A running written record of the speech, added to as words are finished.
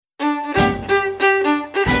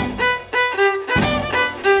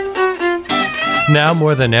Now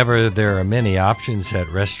more than ever, there are many options at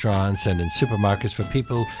restaurants and in supermarkets for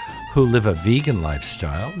people who live a vegan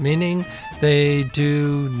lifestyle, meaning they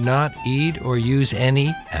do not eat or use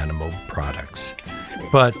any animal products.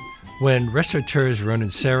 But when restaurateurs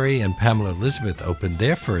Ronan Seri and Pamela Elizabeth opened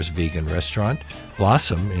their first vegan restaurant,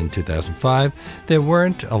 Blossom, in 2005, there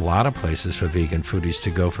weren't a lot of places for vegan foodies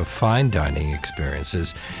to go for fine dining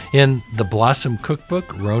experiences. In the Blossom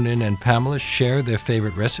Cookbook, Ronan and Pamela share their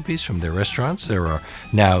favorite recipes from their restaurants. There are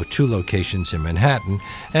now 2 locations in Manhattan,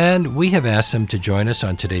 and we have asked them to join us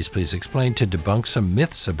on today's Please Explain to debunk some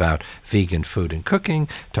myths about vegan food and cooking,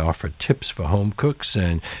 to offer tips for home cooks,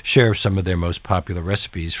 and share some of their most popular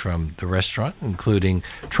recipes from the restaurant, including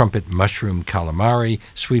trumpet mushroom calamari,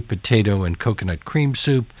 sweet potato and coconut cream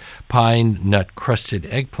soup, pine nut crusted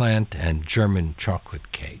eggplant, and German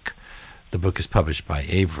chocolate cake. The book is published by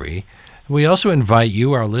Avery. We also invite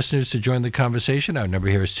you, our listeners, to join the conversation. Our number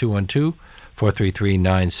here is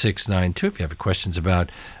 212-433-9692. If you have questions about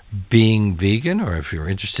being vegan, or if you're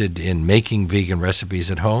interested in making vegan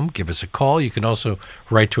recipes at home, give us a call. You can also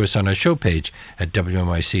write to us on our show page at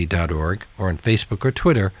WMIC.org, or on Facebook or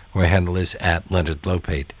Twitter, where our handle is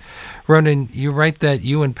 @LeonardLopate. Ronan, you write that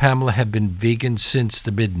you and Pamela have been vegan since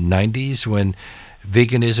the mid-'90s, when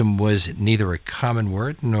veganism was neither a common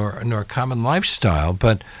word nor a common lifestyle.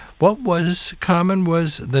 But what was common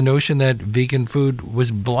was the notion that vegan food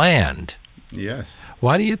was bland. Yes.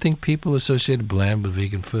 Why do you think people associated bland with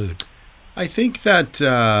vegan food? I think that,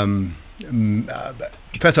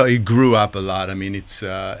 first of all, it grew up a lot. I mean, it's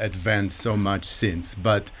advanced so much since.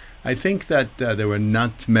 But I think that there were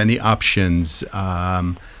not many options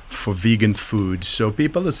for vegan food. So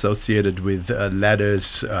people associated with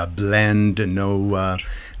lettuce, bland,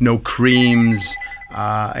 no creams.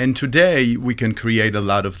 And today we can create a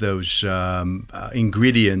lot of those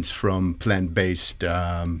ingredients from plant-based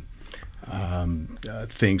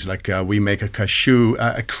things, like we make a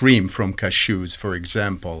cream from cashews, for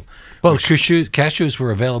example. Well, cashews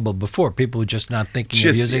were available before. People were just not thinking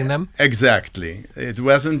of using them? Exactly. It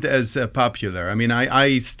wasn't as popular. I mean,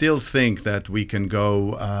 I still think that we can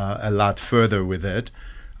go a lot further with it.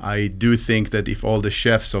 I do think that if all the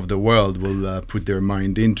chefs of the world will put their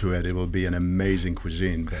mind into it, it will be an amazing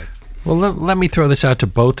cuisine. But. Well, let me throw this out to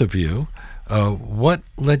both of you. What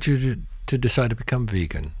led you to decide to become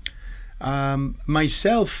vegan?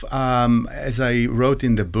 Myself, as I wrote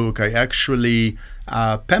in the book, I actually,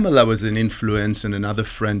 Pamela was an influence and another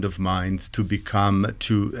friend of mine to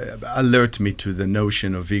alert me to the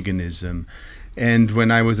notion of veganism. And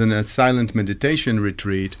when I was in a silent meditation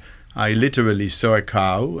retreat, I literally saw a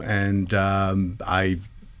cow, and I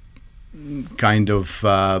kind of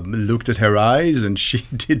looked at her eyes, and she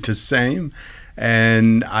did the same.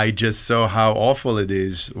 And I just saw how awful it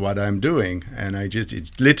is what I'm doing, and it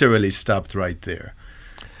literally stopped right there.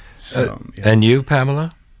 So, yeah. And you,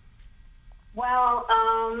 Pamela? Well,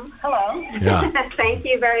 hello. Yeah. Thank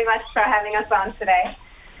you very much for having us on today.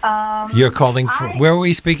 You're calling from, where are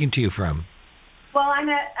we speaking to you from? Well, I'm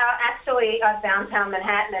actually downtown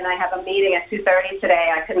Manhattan, and I have a meeting at 2:30 today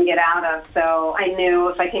I couldn't get out of, so I knew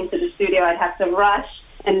if I came to the studio I'd have to rush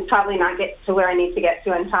and probably not get to where I need to get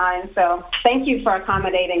to in time. So thank you for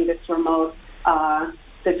accommodating this remote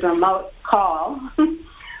call.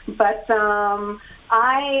 But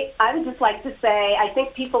I would just like to say, I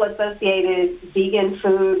think people associated vegan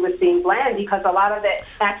food with being bland because a lot of it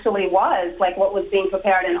actually was, like what was being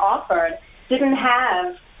prepared and offered, didn't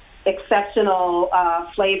have exceptional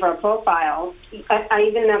flavor profiles. I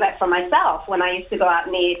even know that for myself. When I used to go out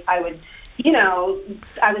and eat, I was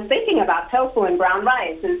thinking about tofu and brown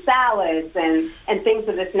rice and salads and things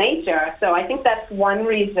of this nature. So I think that's one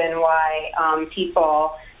reason why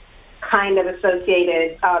people kind of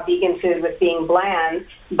associated vegan food with being bland.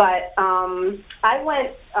 But I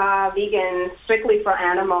went vegan strictly for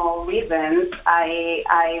animal reasons.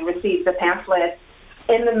 I received a pamphlet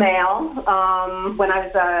in the mail when I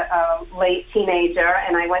was a late teenager,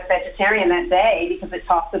 and I went vegetarian that day because it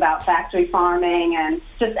talks about factory farming and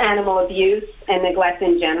just animal abuse and neglect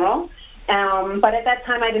in general. But at that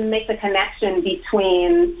time, I didn't make the connection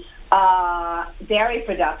between dairy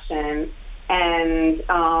production and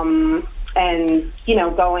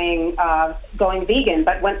going vegan.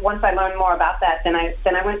 But once I learned more about that, then I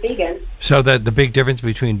went vegan. So the big difference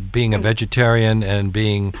between being a vegetarian and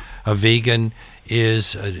being a vegan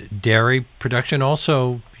is dairy production.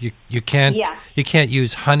 Also, you can't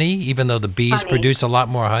use honey, even though the bees produce a lot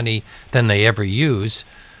more honey than they ever use.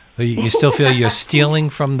 You still feel you're stealing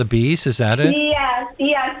from the bees? Is that it?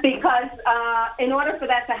 Yes, because because in order for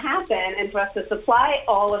that to happen and for us to supply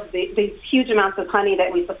all of these huge amounts of honey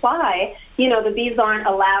that we supply, the bees aren't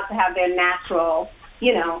allowed to have their natural,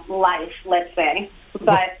 life, let's say.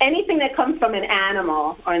 But anything that comes from an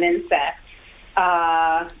animal or an insect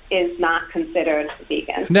is not considered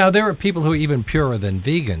vegan. Now, there are people who are even purer than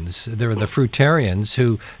vegans. There are the fruitarians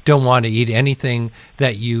who don't want to eat anything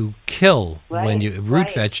that you kill when you root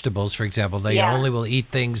vegetables, for example. They only will eat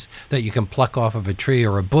things that you can pluck off of a tree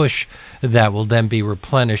or a bush that will then be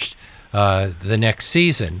replenished the next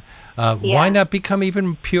season. Why not become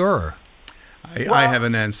even purer? I have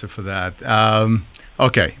an answer for that.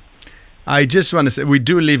 Okay. I just want to say we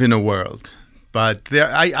do live in a world. But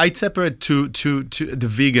I separate to the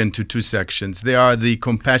vegan to two sections. They are the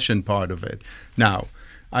compassion part of it. Now,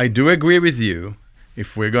 I do agree with you,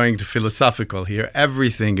 if we're going to philosophical here,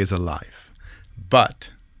 everything is alive.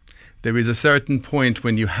 But there is a certain point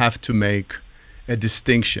when you have to make a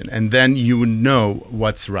distinction, and then you would know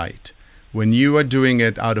what's right. When you are doing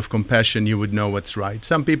it out of compassion, you would know what's right.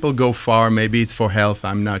 Some people go far, maybe it's for health,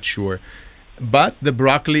 I'm not sure. But the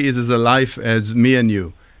broccoli is as alive as me and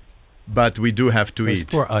you. But we do have to Those eat.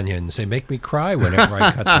 Poor onions. They make me cry whenever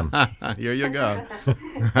I cut them. Here you go.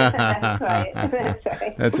 That's right. That's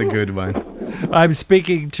right. That's a good one. I'm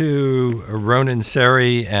speaking to Ronen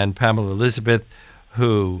Seri and Pamela Elizabeth,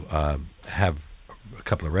 who have a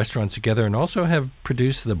couple of restaurants together and also have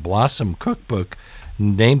produced the Blossom Cookbook,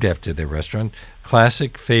 named after their restaurant,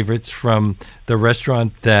 classic favorites from the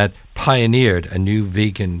restaurant that pioneered a new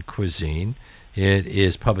vegan cuisine. It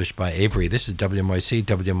is published by Avery. This is WNYC,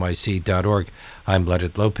 WNYC.org. I'm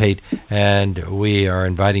Leonard Lopate, and we are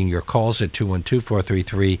inviting your calls at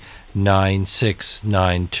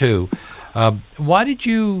 212-433-9692. Why did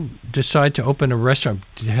you decide to open a restaurant?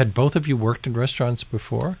 Had both of you worked in restaurants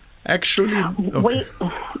before? Actually, okay.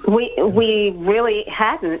 We really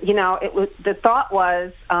hadn't. It was the thought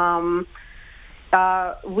was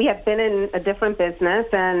we had been in a different business,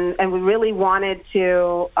 and we really wanted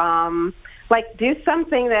to do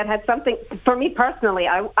something that had something. For me personally,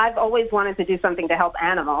 I've always wanted to do something to help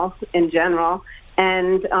animals in general,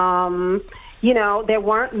 and there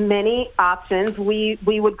weren't many options. We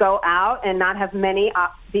would go out and not have many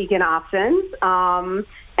vegan options.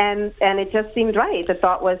 And it just seemed right. The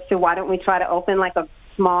thought was why don't we try to open like a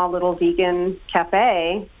small little vegan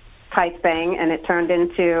cafe type thing, and it turned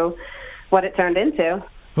into what it turned into.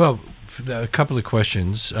 Well, a couple of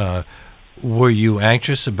questions. Were you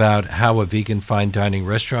anxious about how a vegan fine dining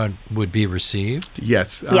restaurant would be received?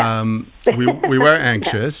 Yes. Yeah. We were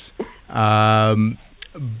anxious.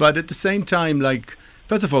 But at the same time,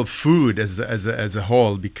 first of all, food as a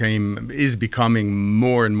whole is becoming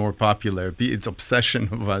more and more popular. It's obsession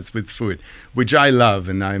of us with food, which I love,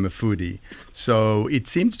 and I'm a foodie. So it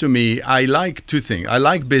seems to me I like two things. I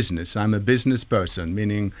like business. I'm a business person,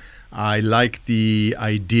 meaning I like the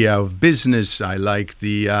idea of business. I like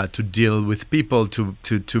the to deal with people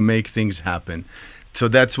to make things happen. So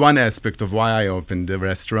that's one aspect of why I opened the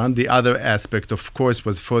restaurant. The other aspect, of course,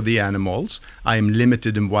 was for the animals. I am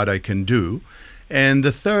limited in what I can do. And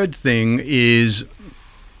the third thing is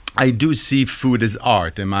I do see food as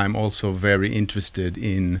art, and I'm also very interested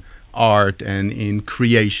in art and in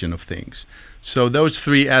creation of things. So those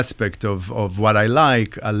three aspects of what I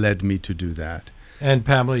like led me to do that. And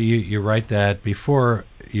Pamela, you write that before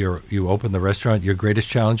you opened the restaurant, your greatest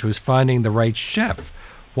challenge was finding the right chef.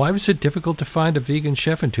 Why was it difficult to find a vegan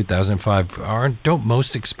chef in 2005? Don't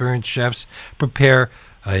most experienced chefs prepare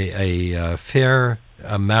a fair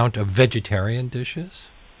amount of vegetarian dishes?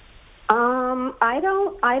 I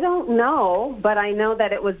don't know, but I know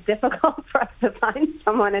that it was difficult for us to find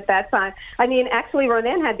someone at that time. I mean, actually,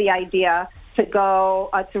 Ronen had the idea to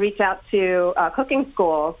go to reach out to cooking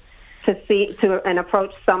schools and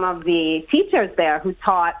approach some of the teachers there who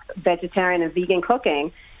taught vegetarian and vegan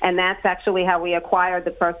cooking, and that's actually how we acquired the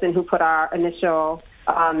person who put our initial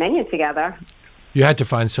menu together. You had to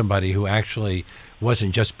find somebody who actually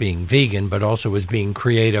wasn't just being vegan, but also was being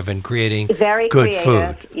creative and creating very good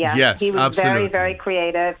creative, food. Yeah. Yes, he was absolutely. very, very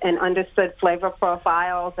creative and understood flavor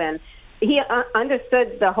profiles, and he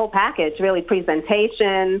understood the whole package, really,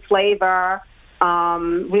 presentation, flavor,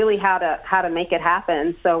 really how to make it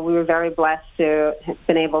happen. So we were very blessed to have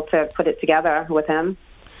been able to put it together with him.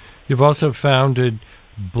 You've also founded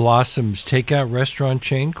Blossom's takeout restaurant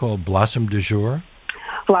chain called Blossom du Jour.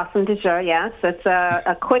 Blossom du Jour, yes. It's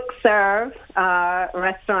a quick serve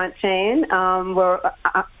restaurant chain.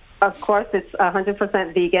 Of course, it's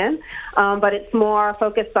 100% vegan, but it's more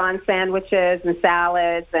focused on sandwiches and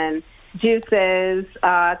salads and juices,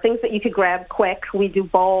 things that you could grab quick. We do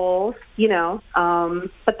bowls,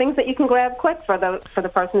 but things that you can grab quick for the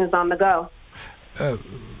person who's on the go.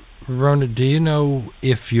 Rona, do you know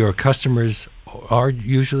if your customers are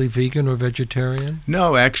usually vegan or vegetarian?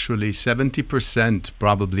 No, actually, 70%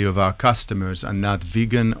 probably of our customers are not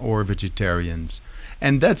vegan or vegetarians.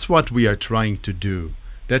 And that's what we are trying to do.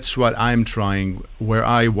 That's what I'm trying, where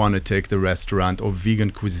I want to take the restaurant or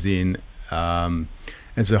vegan cuisine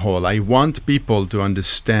as a whole. I want people to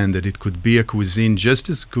understand that it could be a cuisine just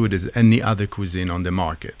as good as any other cuisine on the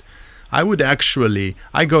market. I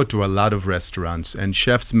go to a lot of restaurants, and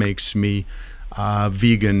chefs makes me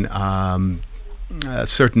vegan,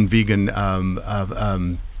 certain vegan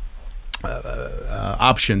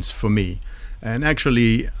options for me. And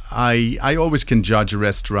actually, I always can judge a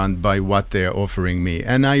restaurant by what they're offering me.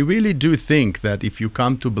 And I really do think that if you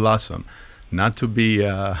come to Blossom, not to be,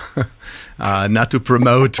 not to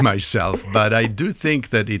promote myself, but I do think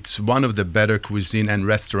that it's one of the better cuisine and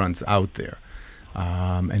restaurants out there.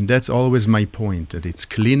 And that's always my point, that it's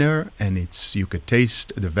cleaner and you could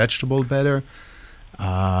taste the vegetable better.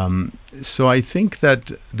 So I think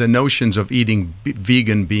that the notions of eating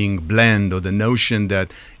vegan being bland, or the notion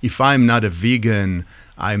that if I'm not a vegan,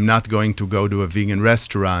 I'm not going to go to a vegan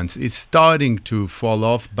restaurant, is starting to fall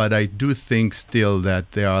off. But I do think still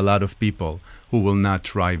that there are a lot of people who will not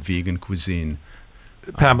try vegan cuisine.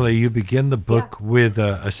 Pamela, you begin the book with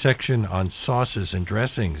a section on sauces and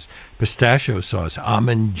dressings: pistachio sauce,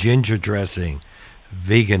 almond ginger dressing,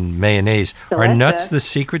 vegan mayonnaise. Delicious. Are nuts the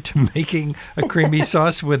secret to making a creamy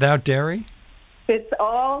sauce without dairy? It's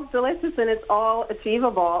all delicious and it's all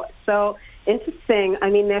achievable. So interesting. I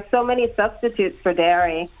mean, there's so many substitutes for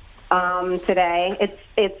dairy today.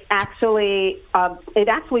 It actually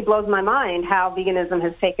blows my mind how veganism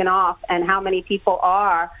has taken off and how many people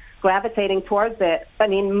are gravitating towards it. I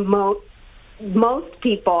mean, most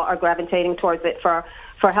people are gravitating towards it for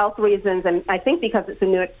health reasons, and I think because it's a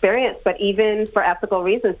new experience, but even for ethical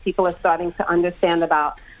reasons, people are starting to understand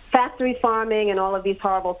about factory farming and all of these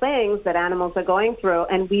horrible things that animals are going through,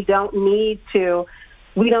 and we don't need to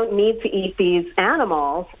eat these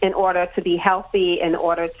animals in order to be healthy, in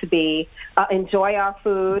order to be enjoy our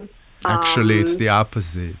food. Actually, it's the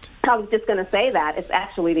opposite. I was just going to say that. It's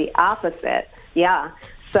actually the opposite. Yeah.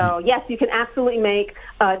 So, yes, you can absolutely make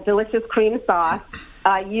a delicious cream sauce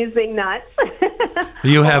using nuts.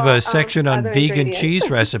 You have a section on vegan cheese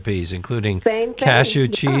recipes, including cashew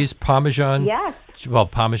cheese, Parmesan. Yes. Well,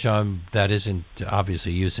 Parmesan that isn't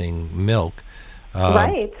obviously using milk.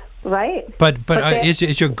 Right. But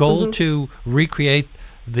is your goal to recreate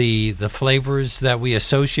the flavors that we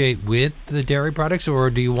associate with the dairy products, or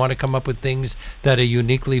do you want to come up with things that are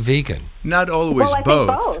uniquely vegan? Not always. Well, I think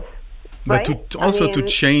both. But right? to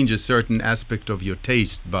change a certain aspect of your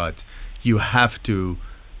taste, but you have to,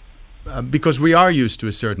 because we are used to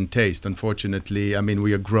a certain taste, unfortunately. I mean,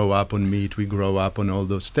 we grow up on meat, we grow up on all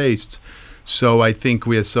those tastes. So I think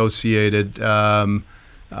we associated, we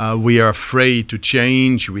are afraid to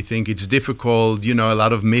change. We think it's difficult. A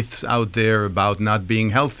lot of myths out there about not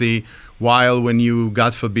being healthy, while when you,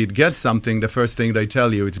 God forbid, get something, the first thing they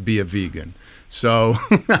tell you is be a vegan. So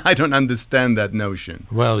I don't understand that notion.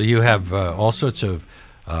 Well, you have all sorts of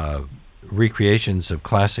recreations of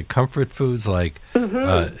classic comfort foods like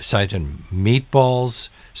Seitan meatballs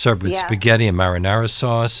served with spaghetti and marinara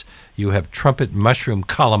sauce. You have trumpet mushroom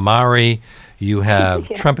calamari. You have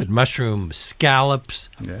trumpet mushroom scallops.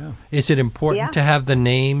 Yeah. Is it important to have the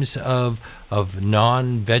names of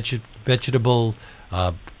non-vegetable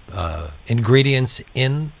ingredients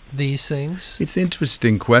in these things? It's an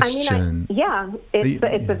interesting question.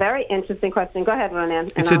 It's a very interesting question. Go ahead,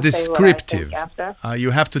 Ronan. It's a descriptive.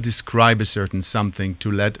 You have to describe a certain something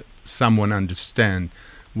to let someone understand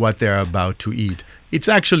what they're about to eat. It's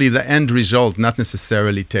actually the end result not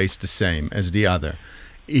necessarily tastes the same as the other.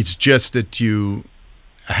 It's just that you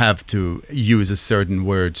have to use a certain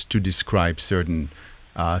words to describe certain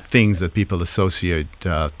things that people associate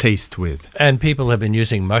taste with. And people have been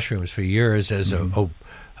using mushrooms for years as a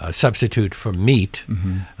substitute for meat.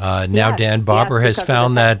 Now Dan Barber has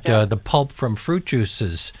found that the pulp from fruit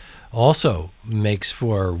juices also makes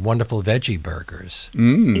for wonderful veggie burgers.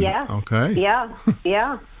 Okay.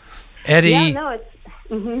 Yeah. Eddie,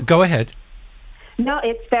 go ahead. No,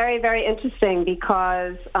 it's very, very interesting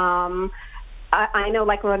because I know,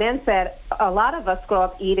 like Ronan said, a lot of us grow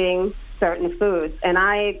up eating certain foods, and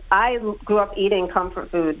I grew up eating comfort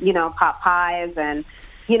food, pot pies and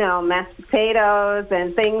mashed potatoes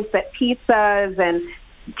and things that pizzas, and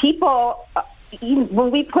people,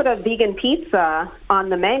 when we put a vegan pizza on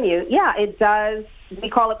the menu, it does we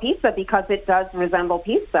call it pizza because it does resemble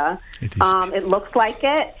pizza. It is pizza. It looks like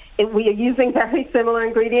it. We are using very similar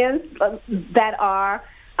ingredients that are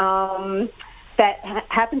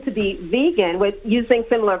happen to be vegan with using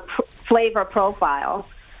similar flavor profiles.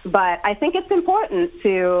 But I think it's important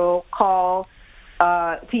to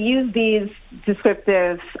use these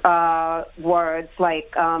descriptive words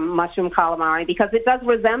like mushroom calamari because it does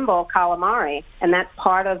resemble calamari, and that's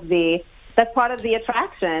part of the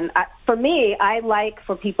attraction. For me, I like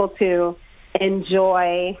for people to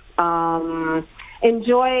enjoy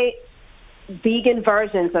vegan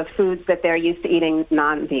versions of foods that they're used to eating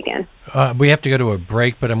non-vegan. We have to go to a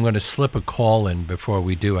break, but I'm going to slip a call in before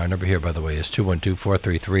we do. Our number here, by the way, is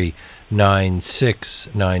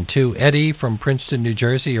 212-433-9692. Eddie from Princeton, New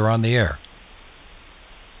Jersey, you're on the air.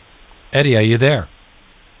 Eddie, are you there?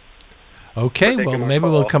 Okay, well, maybe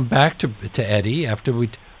we'll come back to Eddie after we...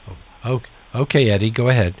 Okay, Eddie, go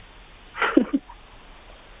ahead.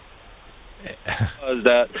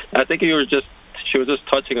 I think she was just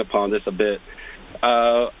touching upon this a bit.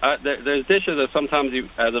 There's dishes that sometimes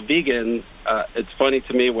as a vegan, it's funny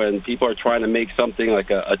to me when people are trying to make something like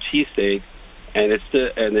a cheesesteak, and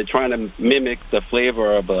they're trying to mimic the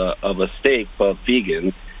flavor of a steak, but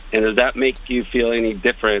vegan. And does that make you feel any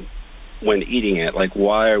different when eating it? Like,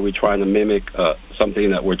 why are we trying to mimic something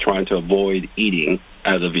that we're trying to avoid eating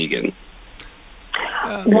as a vegan?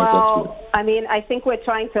 Well, I mean, I think we're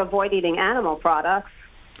trying to avoid eating animal products.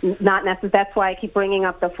 Not necessarily. That's why I keep bringing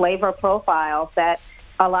up the flavor profiles that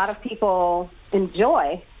a lot of people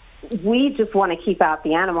enjoy. We just want to keep out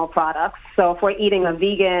the animal products. So if we're eating a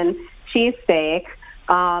vegan cheesesteak,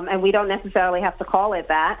 and we don't necessarily have to call it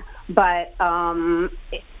that, but and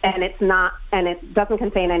it doesn't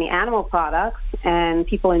contain any animal products, and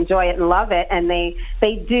people enjoy it and love it, and they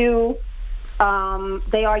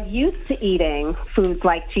are used to eating foods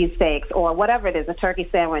like cheesesteaks or whatever it is, a turkey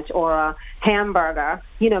sandwich or a hamburger,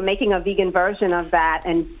 making a vegan version of that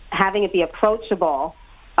and having it be approachable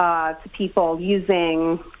to people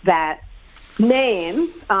using that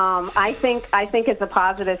name. I think it's a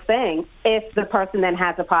positive thing if the person then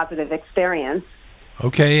has a positive experience.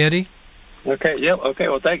 Okay, Eddie? Okay, yep, okay,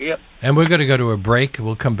 well, thank you. Yep. And we're going to go to a break.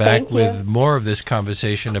 We'll come back with more of this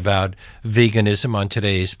conversation about veganism on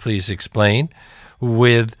today's Please Explain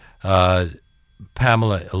with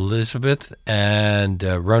Pamela Elizabeth and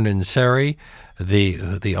Ronan Seri,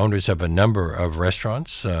 the owners of a number of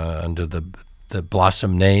restaurants under the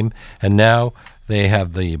Blossom name. And now they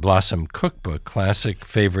have the Blossom Cookbook, classic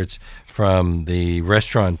favorites from the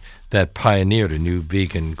restaurant that pioneered a new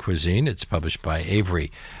vegan cuisine. It's published by Avery.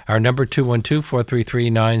 Our number,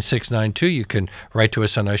 212-433-9692. You can write to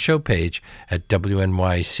us on our show page at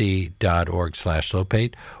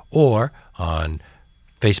wnyc.org/Lopate or on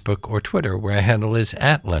Facebook or Twitter, where our handle is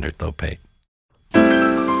 @LeonardLopate.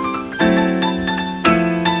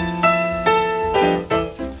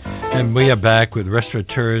 And we are back with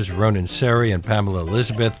restaurateurs Ronan Seri and Pamela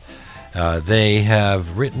Elizabeth. They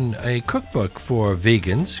have written a cookbook for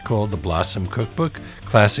vegans called the Blossom Cookbook,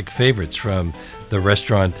 classic favorites from the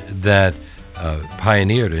restaurant that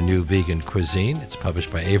pioneered a new vegan cuisine. It's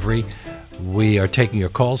published by Avery. We are taking your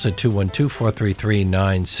calls at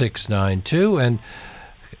 212-433-9692. And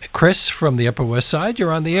Chris from the Upper West Side,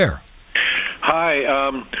 you're on the air.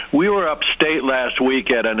 Hi. We were upstate last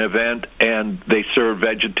week at an event, and they served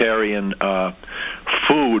vegetarian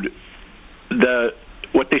food.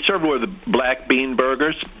 What they served were the black bean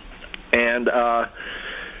burgers, and I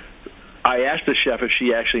asked the chef if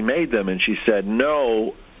she actually made them, and she said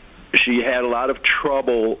no. She had a lot of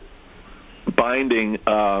trouble binding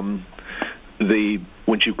when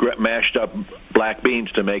she mashed up black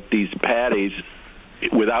beans to make these patties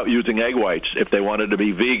without using egg whites if they wanted to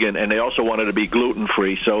be vegan, and they also wanted to be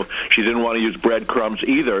gluten-free, so she didn't want to use breadcrumbs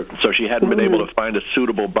either, so she hadn't been able to find a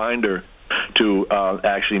suitable binder to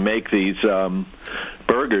actually make these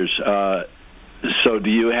burgers. So do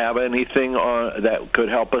you have anything that could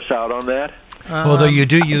help us out on that? Although you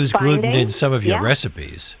do use gluten in some of your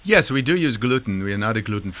recipes. Yes, we do use gluten. We are not a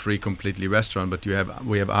gluten-free completely restaurant, but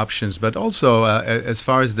we have options. But also, as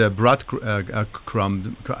far as the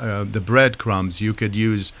breadcrumbs, you could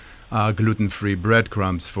use gluten-free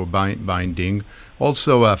breadcrumbs for binding.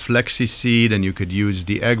 Also, flaxseed, and you could use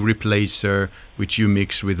the egg replacer, which you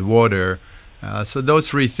mix with water. So those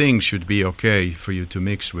three things should be okay for you to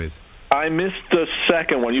mix with. I missed the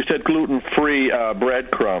second one. You said gluten-free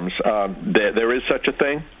breadcrumbs. There is such a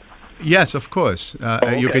thing? Yes, of course.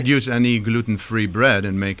 Okay. You could use any gluten-free bread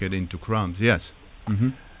and make it into crumbs, yes. Mm-hmm.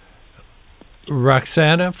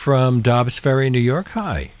 Roxana from Dobbs Ferry, New York.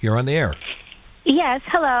 Hi, you're on the air. Yes,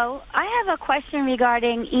 hello. I have a question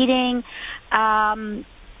regarding eating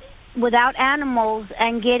without animals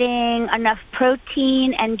and getting enough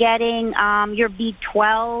protein and getting your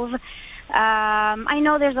B12. I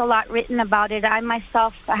know there's a lot written about it. I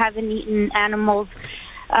myself haven't eaten animals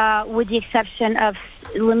with the exception of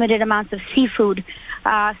limited amounts of seafood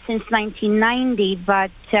since 1990.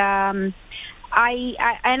 But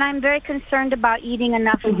I'm very concerned about eating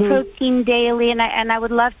enough protein daily, and I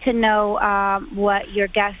would love to know what your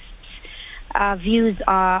guests' views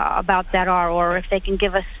about that are, or if they can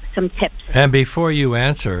give us some tips. And before you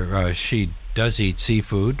answer, she does eat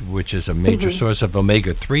seafood, which is a major source of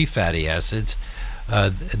omega-3 fatty acids.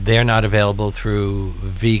 They're not available through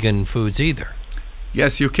vegan foods either.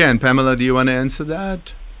 Yes, you can. Pamela, do you want to answer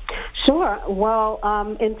that? Sure. Well,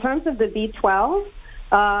 in terms of the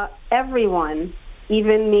B12, everyone,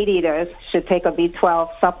 even meat eaters, should take a B12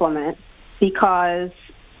 supplement because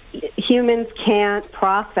humans can't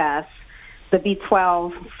process the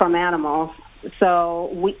B12 from animals.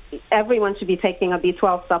 So everyone should be taking a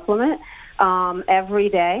B12 supplement every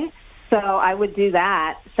day. So I would do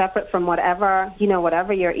that separate from whatever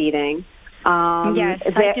you're eating. Yes,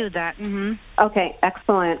 I do that. Okay,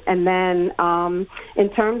 excellent. And then in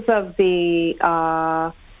terms of the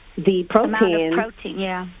protein, amount of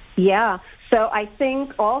protein, yeah. So I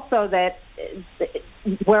think also that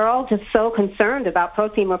we're all just so concerned about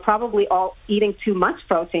protein. We're probably all eating too much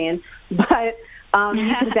protein, but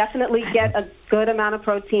you can definitely get a good amount of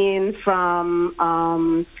protein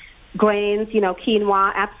from grains,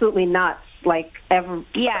 quinoa, absolutely nuts, like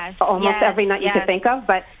almost every nut you could think of.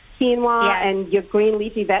 But quinoa and your green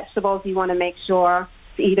leafy vegetables, you want to make sure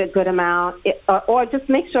to eat a good amount, or just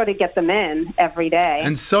make sure to get them in every day.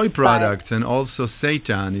 And soy products, and also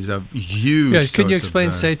seitan is a huge source. Can you explain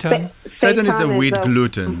seitan? Seitan is a wheat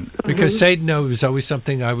gluten. Because seitan was always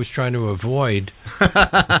something I was trying to avoid.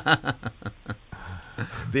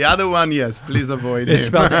 The other one, yes, please avoid it. It's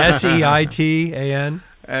spelled Seitan.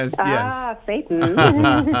 Yes. Satan.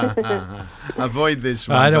 Avoid this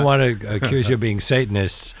one. I don't want to accuse you of being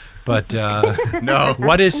Satanists, but no.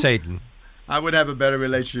 What is Satan? I would have a better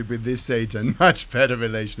relationship with this Satan, much better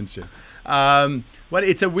relationship. Well,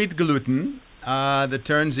 it's a wheat gluten that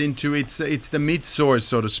turns into, it's the meat source,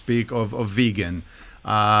 so to speak, of vegan.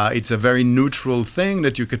 It's a very neutral thing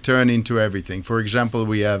that you could turn into everything. For example,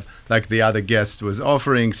 we have, like the other guest was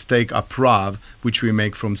offering, steak aprav, which we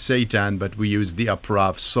make from seitan, but we use the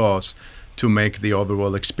aprav sauce to make the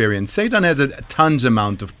overall experience. Seitan has a tons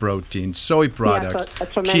amount of protein, soy products, a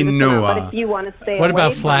tremendous amount. But if you want to stay what away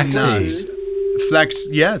about from flaxseed? Flax,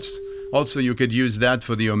 yes. Also, you could use that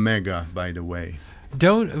for the omega, by the way.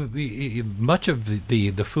 Don't much of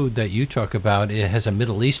the food that you talk about, it has a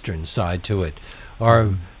Middle Eastern side to it. Are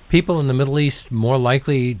people in the Middle East more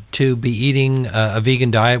likely to be eating a vegan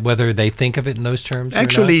diet, whether they think of it in those terms?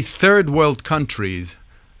 Actually, third world countries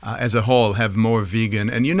as a whole have more vegan.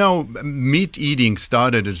 And meat eating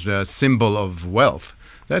started as a symbol of wealth.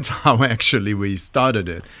 That's how actually we started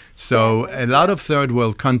it. So a lot of third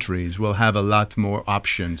world countries will have a lot more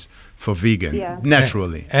options for vegan,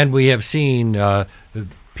 naturally. And we have seen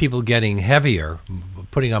people getting heavier,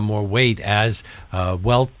 putting on more weight as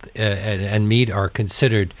wealth and meat are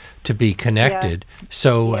considered to be connected.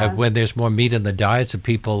 So when there's more meat in the diets of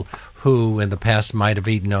people who in the past might have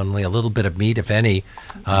eaten only a little bit of meat, if any,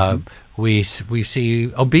 we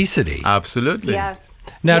see obesity. Absolutely. Yes.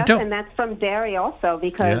 Now, and that's from dairy also,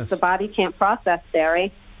 because the body can't process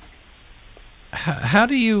dairy. How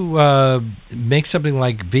do you make something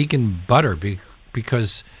like vegan butter?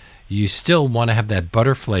 Because you still want to have that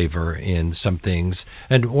butter flavor in some things.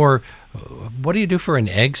 Or what do you do for an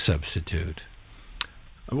egg substitute?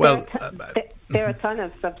 Well, there are a ton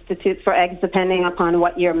of substitutes for eggs depending upon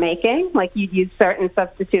what you're making. Like you'd use certain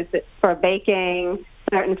substitutes for baking,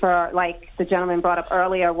 certain for, like the gentleman brought up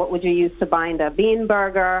earlier, what would you use to bind a bean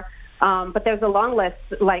burger? But there's a long list,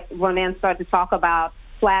 like Ronan started to talk about.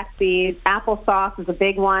 Flax seeds, applesauce is a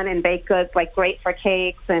big one, and baked goods, like great for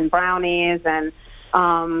cakes and brownies. And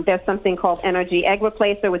there's something called Energy Egg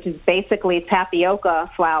Replacer, which is basically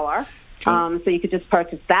tapioca flour. So you could just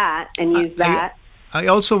purchase that and use that. I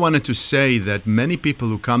also wanted to say that many people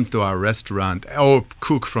who come to our restaurant or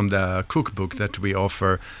cook from the cookbook that we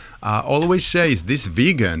offer always say, is this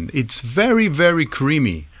vegan? It's very, very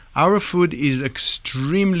creamy. Our food is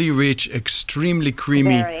extremely rich, extremely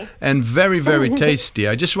creamy, and very, very tasty.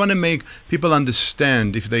 I just want to make people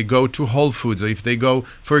understand, if they go to Whole Foods, or if they go,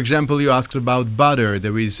 for example, you asked about butter.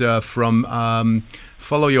 There is from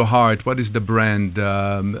Follow Your Heart. What is the brand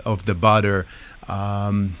of the butter?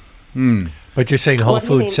 But you're saying Whole What do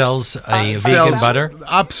you mean? Foods sells a vegan Sells- butter?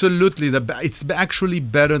 Absolutely. It's actually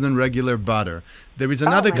better than regular butter. There is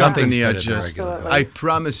another my God. company I Nothing's better than just, regular butter. I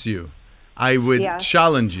promise you, I would Yeah.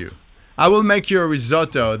 challenge you. I will make you a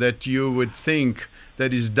risotto that you would think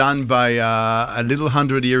that is done by a little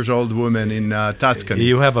 100-year-old woman in Tuscany.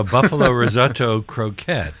 You have a buffalo risotto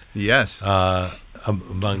croquette Yes.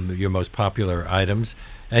 among your most popular items,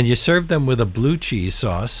 and you serve them with a blue cheese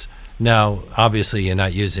sauce. Now, obviously, you're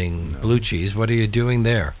not using blue cheese. What are you doing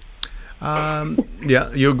there?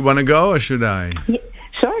 Yeah, you want to go or should I?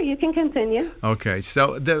 Sure, you can continue. Okay,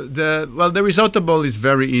 so the risotto bowl is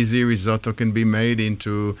very easy. Risotto can be made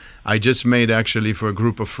into. I just made actually for a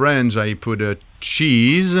group of friends. I put a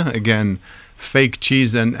cheese, again, fake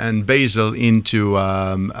cheese and basil into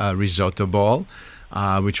a risotto bowl,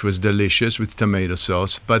 which was delicious with tomato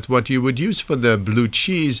sauce. But what you would use for the blue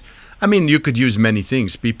cheese, I mean, you could use many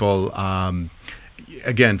things. People.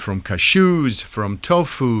 Again, from cashews, from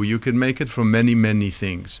tofu, you can make it from many, many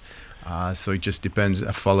things. So it just depends.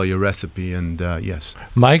 Follow your recipe, and yes.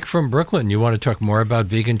 Mike from Brooklyn, you want to talk more about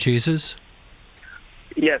vegan cheeses?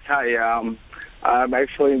 Yes, hi. I've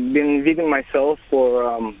actually been vegan myself for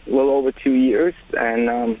a little over 2 years, and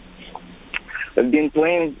I've been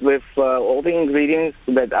playing with all the ingredients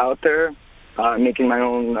that out there, making my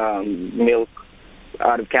own milk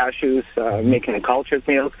out of cashews, making a cultured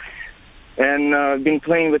milk. And I've been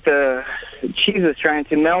playing with the cheeses, trying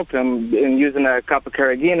to melt them, and using a cup of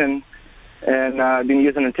carrageenan, and I've been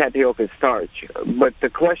using a tapioca starch. But the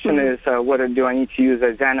question is, whether do I need to use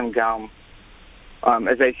a xanthan gum,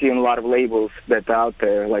 as I see in a lot of labels that are out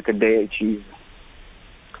there, like a Dairy cheese.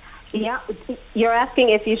 Yeah, you're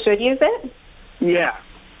asking if you should use it? Yeah.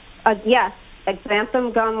 Yes,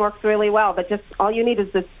 xanthan gum works really well, but just all you need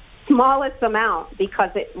is the smallest amount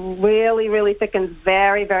because it really, really thickens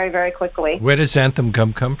very, very, very quickly. Where does xanthan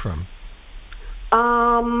gum come from?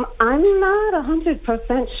 I'm not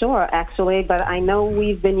 100% sure, actually, but I know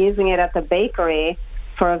we've been using it at the bakery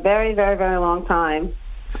for a very, very, very long time.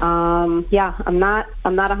 Yeah, I'm not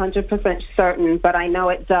 100% certain, but I know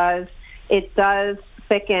it does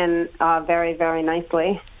thicken very, very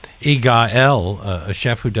nicely. Igael, a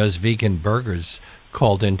chef who does vegan burgers,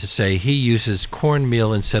 called in to say he uses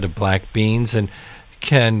cornmeal instead of black beans and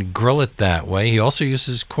can grill it that way. He also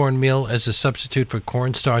uses cornmeal as a substitute for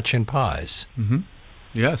cornstarch in pies.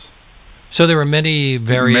 Yes. So there are many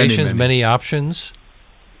variations, Many. many options.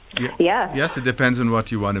 Yes. Yes, it depends on what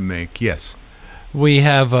you want to make. Yes. We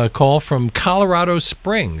have a call from Colorado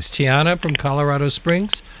Springs. Tiana from Colorado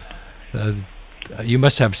Springs. You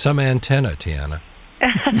must have some antenna, Tiana.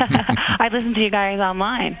 I listen to you guys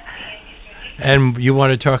online. And you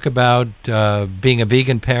want to talk about being a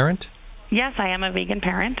vegan parent? Yes, I am a vegan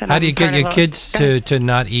parent. And How I'm do you get part your of kids to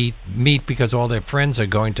not eat meat because all their friends are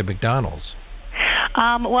going to McDonald's?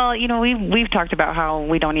 Well, we've talked about how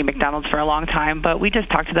we don't eat McDonald's for a long time, but we just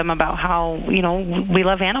talked to them about how, we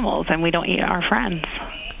love animals and we don't eat our friends.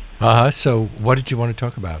 So what did you want to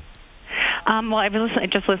talk about? Well, I've been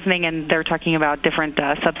just listening, and they're talking about different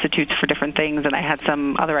substitutes for different things, and I had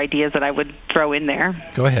some other ideas that I would throw in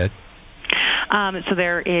there. Go ahead. So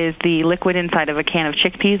there is the liquid inside of a can of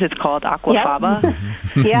chickpeas. It's called aquafaba.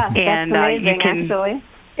 Yeah, and that's amazing, you can, actually.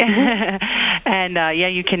 and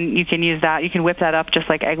you can use that. You can whip that up just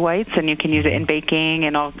like egg whites, and you can use it in baking,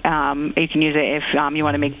 and all. You can use it if you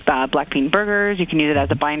want to make black bean burgers. You can use it as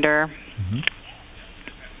a binder.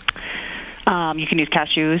 You can use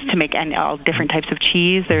cashews to make all different types of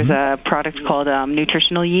cheese. There's a product called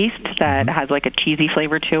nutritional yeast that has like a cheesy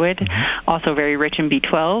flavor to it. Also very rich in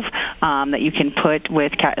B12 that you can put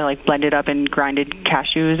with blended up and grinded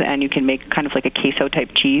cashews, and you can make kind of like a queso type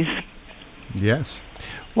cheese. Yes.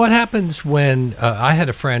 What happens when I had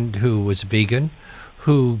a friend who was vegan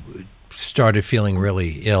who started feeling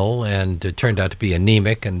really ill and turned out to be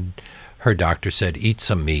anemic, and her doctor said, eat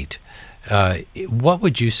some meat. What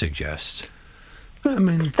would you suggest? I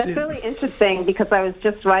mean, That's really interesting because I was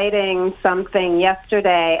just writing something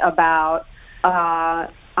yesterday about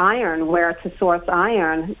iron, where to source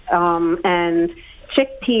iron, and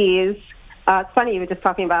chickpeas. It's funny you were just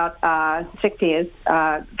talking about chickpeas,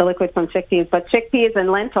 the liquid from chickpeas, but chickpeas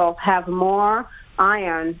and lentils have more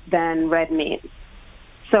iron than red meat.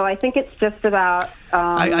 So I think it's just about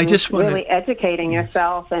I just wanna, really educating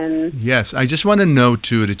yourself. And yes, I just want to know,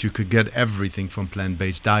 too, that you could get everything from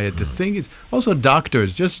plant-based diet. The thing is, also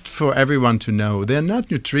doctors, just for everyone to know, they're not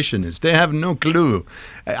nutritionists. They have no clue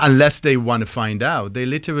unless they want to find out. They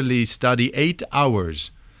literally study 8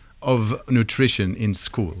 hours of nutrition in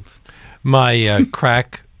schools. My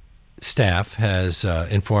crack staff has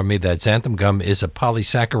informed me that xanthan gum is a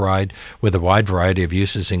polysaccharide with a wide variety of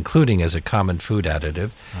uses, including as a common food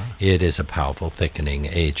additive. It is a powerful thickening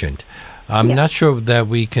agent. I'm not sure that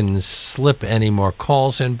we can slip any more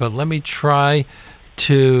calls in, but let me try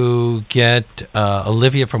to get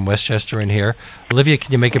Olivia from Westchester in here. Olivia,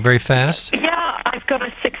 can you make it very fast? Yeah, I've got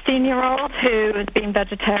a 16-year-old who has been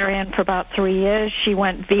vegetarian for about 3 years. She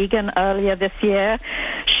went vegan earlier this year.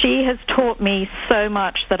 She has taught me so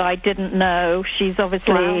much that I didn't know. She's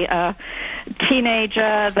obviously a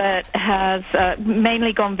teenager that has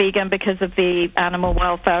mainly gone vegan because of the animal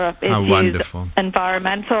welfare issues,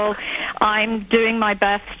 environmental. I'm doing my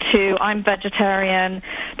best I'm vegetarian,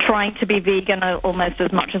 trying to be vegan almost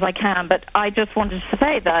as much as I can, but I just wanted to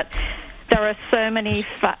say that there are so many.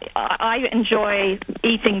 I enjoy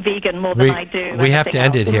eating vegan more than I do. We have to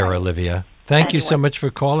end it here, Olivia. Thank you so much for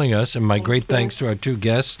calling us, and my great thanks to our two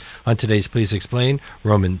guests on today's Please Explain,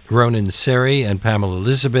 Ronan Seri and Pamela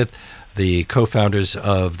Elizabeth, the co-founders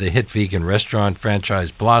of the hit vegan restaurant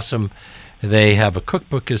franchise Blossom. They have a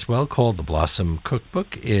cookbook as well called the Blossom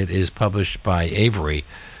Cookbook. It is published by Avery.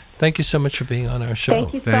 Thank you so much for being on our show.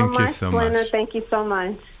 Thank you so much, Leonard. Thank you so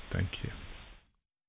much. Thank you.